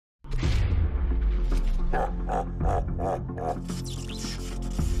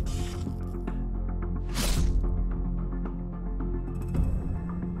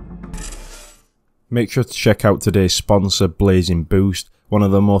Make sure to check out today's sponsor, Blazing Boost, one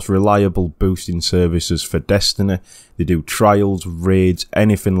of the most reliable boosting services for Destiny. They do trials, raids,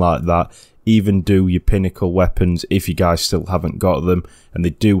 anything like that, even do your pinnacle weapons if you guys still haven't got them, and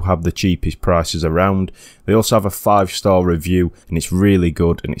they do have the cheapest prices around. They also have a 5-star review, and it's really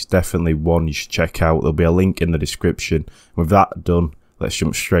good, and it's definitely one you should check out. There'll be a link in the description. With that done, let's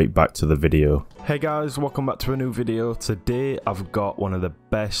jump straight back to the video. Hey guys, welcome back to a new video. Today I've got one of the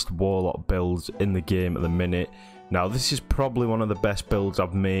best Warlock builds in the game at the minute. Now this is probably one of the best builds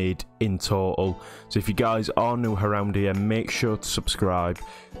I've made in total. So if you guys are new around here, make sure to subscribe,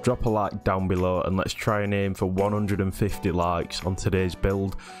 drop a like down below, and let's try and aim for 150 likes on today's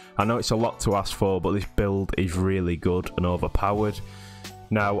build. I know it's a lot to ask for, but this build is really good and overpowered.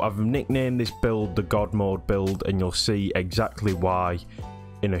 Now, I've nicknamed this build the GodMode build, and you'll see exactly why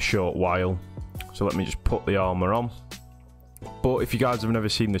in a short while. So let me just put the armour on. But if you guys have never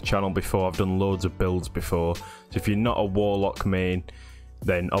seen the channel before, I've done loads of builds before. So if you're not a Warlock main,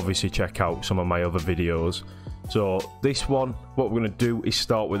 then obviously check out some of my other videos. So this one, what we're going to do is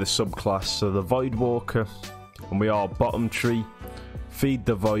start with a subclass. So the Void Walker, and we are bottom tree. Feed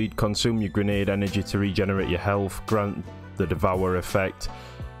the Void, consume your grenade energy to regenerate your health, grant the Devour effect.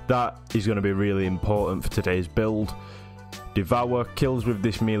 That is going to be really important for today's build. Devour kills with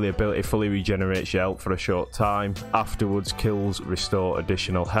this melee ability fully regenerates your health for a short time. Afterwards, kills restore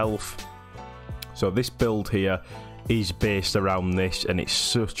additional health. So this build here is based around this, and it's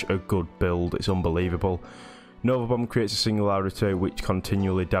such a good build, it's unbelievable. Nova Bomb creates a singularity which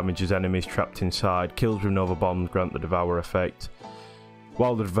continually damages enemies trapped inside. Kills with Nova Bombs grant the Devour effect.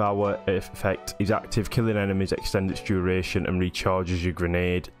 While the Devour effect is active, killing enemies extends its duration and recharges your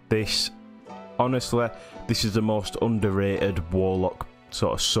grenade. Honestly, this is the most underrated Warlock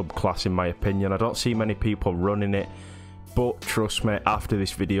sort of subclass in my opinion. I don't see many people running it, but trust me, after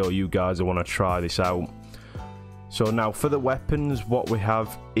this video you guys will want to try this out. So now for the weapons, what we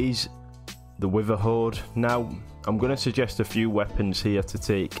have is the Witherhoard. Now I'm going to suggest a few weapons here to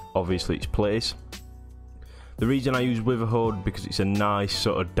take obviously its place. The reason I use Witherhoard because it's a nice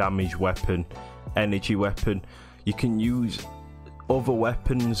sort of damage weapon, energy weapon. You can use other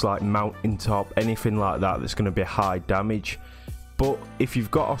weapons like Mountain Top, anything like that that's going to be high damage. But if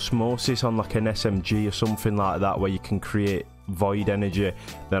you've got Osmosis on like an SMG or something like that where you can create void energy,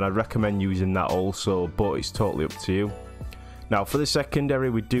 then I'd recommend using that also, but it's totally up to you. Now for the secondary,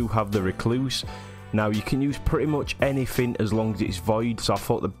 we do have the Recluse. Now you can use pretty much anything as long as it's void, so I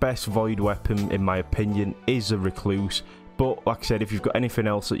thought the best void weapon in my opinion is a Recluse. But like I said, if you've got anything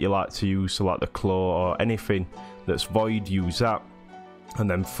else that you like to use, so like the Claw or anything that's void, use that. And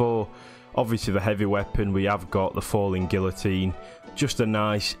then for obviously the heavy weapon, we have got the Falling Guillotine. Just a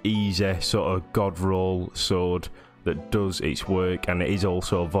nice easy sort of god roll sword that does its work, and it is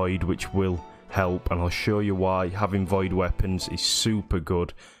also void, which will help, and I'll show you why having void weapons is super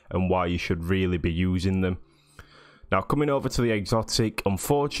good and why you should really be using them. Now coming over to the exotic,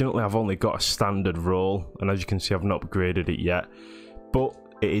 unfortunately I've only got a standard roll, and as you can see I've not upgraded it yet, but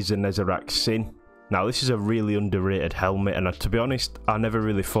it is a Nezarec Sin. Now this is a really underrated helmet, and to be honest I never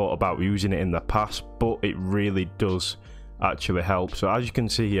really thought about using it in the past, but it really does actually help. So as you can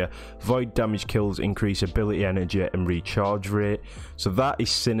see here, void damage kills increase ability energy and recharge rate, so that is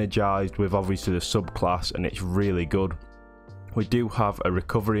synergized with obviously the subclass, and it's really good. We do have a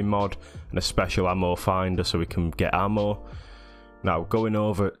recovery mod and a special ammo finder so we can get ammo. Now going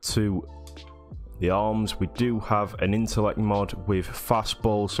over to the arms, we do have an intellect mod with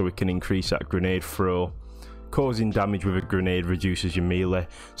fastball so we can increase that grenade throw. Causing damage with a grenade reduces your melee.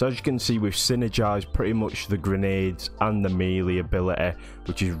 So as you can see, we've synergized pretty much the grenades and the melee ability,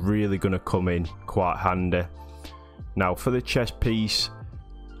 which is really going to come in quite handy. Now for the chest piece,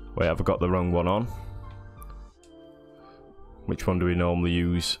 wait, I've got the wrong one on. Which one do we normally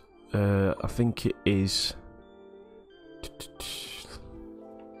use? I think it is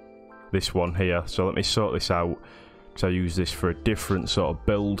this one here. So let me sort this out, because I use this for a different sort of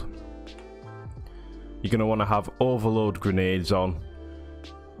build. You're going to want to have overload grenades on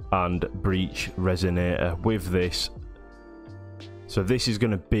and breach resonator with this. So this is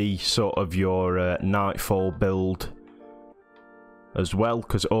going to be sort of your nightfall build as well,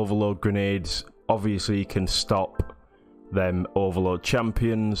 because overload grenades obviously you can stop them overload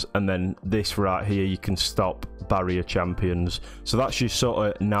champions, and then this right here you can stop barrier champions. So that's your sort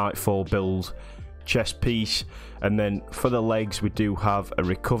of nightfall build chest piece. And then for the legs, we do have a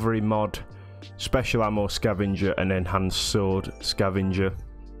recovery mod, special ammo scavenger, and enhanced sword scavenger.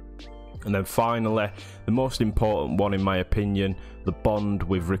 And then finally, the most important one in my opinion, the bond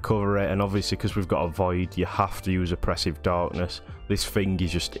with recovery. And obviously because we've got a void, you have to use oppressive darkness. This thing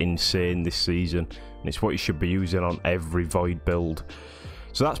is just insane this season, and it's what you should be using on every void build.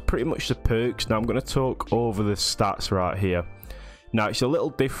 So that's pretty much the perks. Now I'm going to talk over the stats right here. Now it's a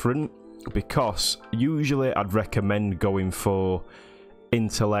little different because usually I'd recommend going for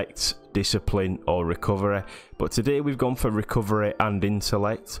intellect, discipline or recovery, but today we've gone for recovery and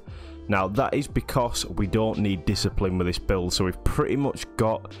intellect. Now that is because we don't need discipline with this build, so we've pretty much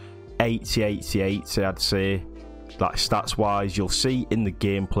got 80-80-80 I'd say, like stats wise. You'll see in the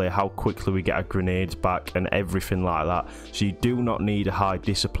gameplay how quickly we get our grenades back and everything like that, so you do not need a high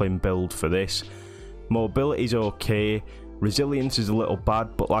discipline build for this. Mobility is okay, resilience is a little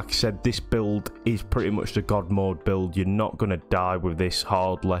bad, but like I said, this build is pretty much the God mode build. You're not going to die with this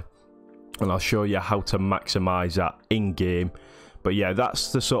hardly, and I'll show you how to maximise that in game. But yeah,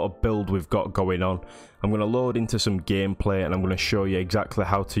 that's the sort of build we've got going on. I'm going to load into some gameplay and I'm going to show you exactly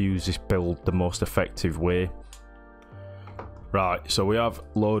how to use this build the most effective way. Right, so we have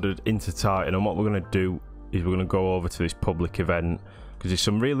loaded into Titan, and what we're going to do is we're going to go over to this public event, because there's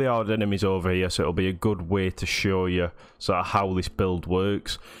some really hard enemies over here, so it'll be a good way to show you sort of how this build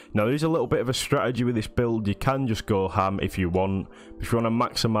works. Now there is a little bit of a strategy with this build. You can just go ham if you want, but if you want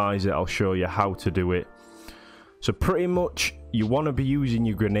to maximise it, I'll show you how to do it. So pretty much you want to be using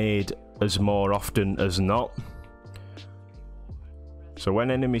your grenade as more often as not. So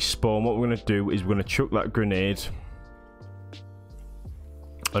when enemies spawn, what we're going to do is we're going to chuck that grenade,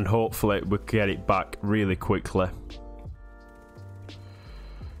 and hopefully we can get it back really quickly.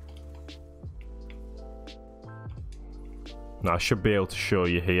 Now I should be able to show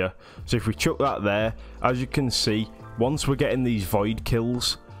you here. So if we chuck that there, as you can see, once we're getting these void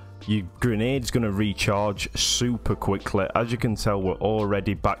kills, your grenade's going to recharge super quickly. As you can tell, we're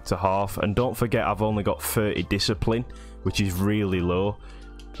already back to half, and don't forget I've only got 30 discipline, which is really low.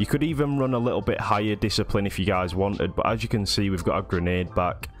 You could even run a little bit higher discipline if you guys wanted, but as you can see, we've got a grenade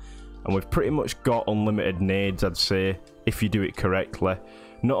back, and we've pretty much got unlimited nades, I'd say, if you do it correctly.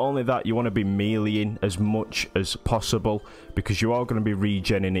 Not only that, you want to be meleeing as much as possible, because you are going to be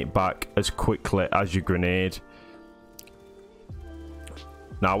regenning it back as quickly as your grenade.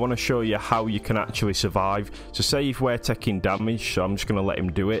 Now I want to show you how you can actually survive. So say if we're taking damage, so I'm just going to let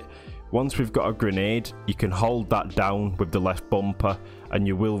him do it. Once we've got a grenade, you can hold that down with the left bumper and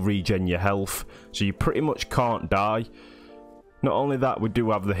you will regen your health, so you pretty much can't die. Not only that, we do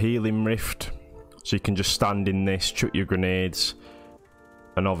have the healing rift, so you can just stand in this, chuck your grenades,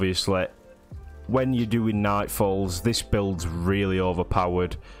 and obviously when you're doing nightfalls, this build's really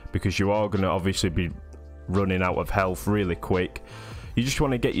overpowered because you are going to obviously be running out of health really quick. You just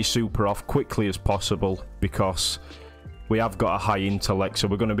want to get your super off quickly as possible because we have got a high intellect, so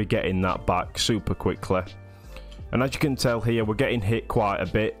we're going to be getting that back super quickly. And as you can tell here, we're getting hit quite a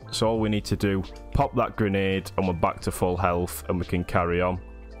bit, so all we need to do, pop that grenade and we're back to full health and we can carry on.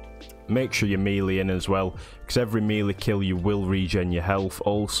 Make sure you're meleeing as well, because every melee kill you will regen your health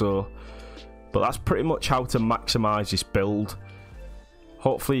also. But that's pretty much how to maximise this build.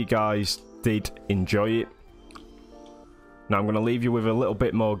 Hopefully you guys did enjoy it. Now I'm going to leave you with a little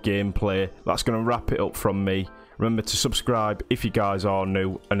bit more gameplay. That's going to wrap it up from me. Remember to subscribe if you guys are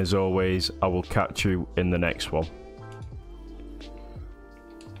new, and as always, I will catch you in the next one.